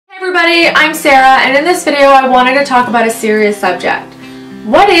everybody, I'm Sarah, and in this video I wanted to talk about a serious subject.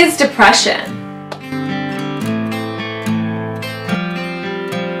 What is depression?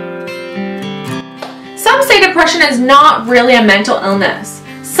 Some say depression is not really a mental illness.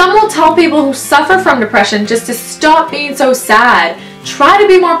 Some will tell people who suffer from depression just to stop being so sad, try to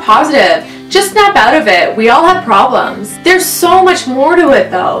be more positive, just snap out of it, we all have problems. There's so much more to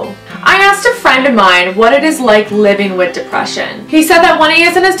it though. I asked a friend of mine what it is like living with depression. He said that when he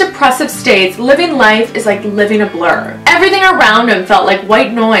is in his depressive states, living life is like living a blur. Everything around him felt like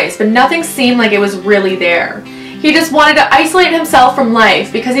white noise, but nothing seemed like it was really there. He just wanted to isolate himself from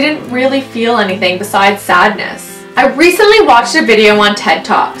life because he didn't really feel anything besides sadness. I recently watched a video on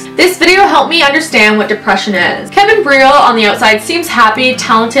TedTalks. This video helped me understand what depression is. Breel on the outside seems happy,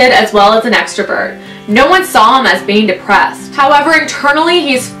 talented, as well as an extrovert. No one saw him as being depressed. However, internally,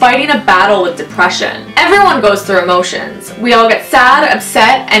 he's fighting a battle with depression. Everyone goes through emotions. We all get sad,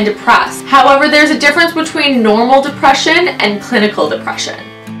 upset, and depressed. However, there's a difference between normal depression and clinical depression.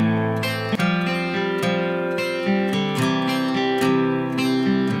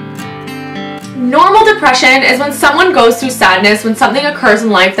 Normal depression is when someone goes through sadness when something occurs in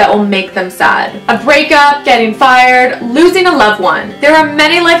life that will make them sad. A breakup, getting fired, losing a loved one. There are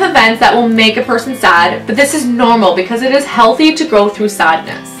many life events that will make a person sad, but this is normal because it is healthy to go through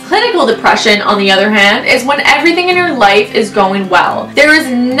sadness. Clinical depression, on the other hand, is when everything in your life is going well. There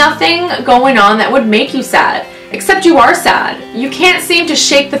is nothing going on that would make you sad. Except you are sad. You can't seem to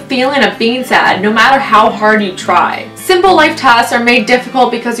shake the feeling of being sad no matter how hard you try. Simple life tasks are made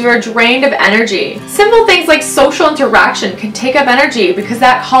difficult because you are drained of energy. Simple things like social interaction can take up energy because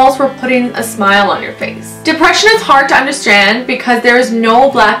that calls for putting a smile on your face. Depression is hard to understand because there is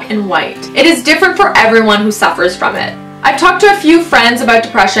no black and white. It is different for everyone who suffers from it. I've talked to a few friends about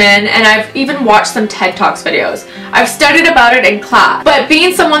depression and I've even watched some TED Talks videos. I've studied about it in class, but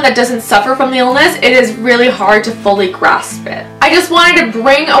being someone that doesn't suffer from the illness, it is really hard to fully grasp it. I just wanted to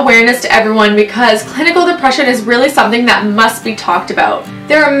bring awareness to everyone because clinical depression is really something that must be talked about.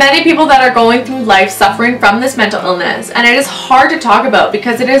 There are many people that are going through life suffering from this mental illness, and it is hard to talk about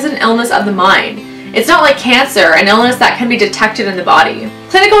because it is an illness of the mind. It's not like cancer, an illness that can be detected in the body.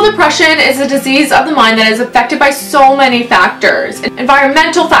 Clinical depression is a disease of the mind that is affected by so many factors.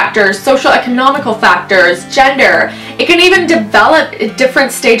 Environmental factors, social-economical factors, gender. It can even develop at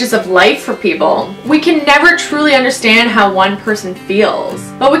different stages of life for people. We can never truly understand how one person feels,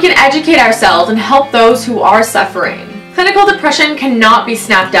 but we can educate ourselves and help those who are suffering. Clinical depression cannot be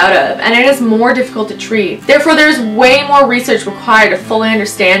snapped out of, and it is more difficult to treat. Therefore, there's way more research required to fully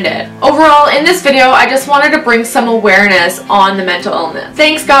understand it. Overall, in this video, I just wanted to bring some awareness on the mental illness.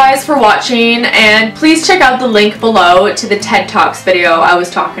 Thanks guys for watching, and please check out the link below to the TED Talks video I was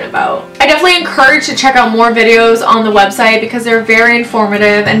talking about. I definitely encourage you to check out more videos on the website because they're very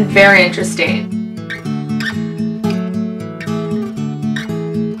informative and very interesting.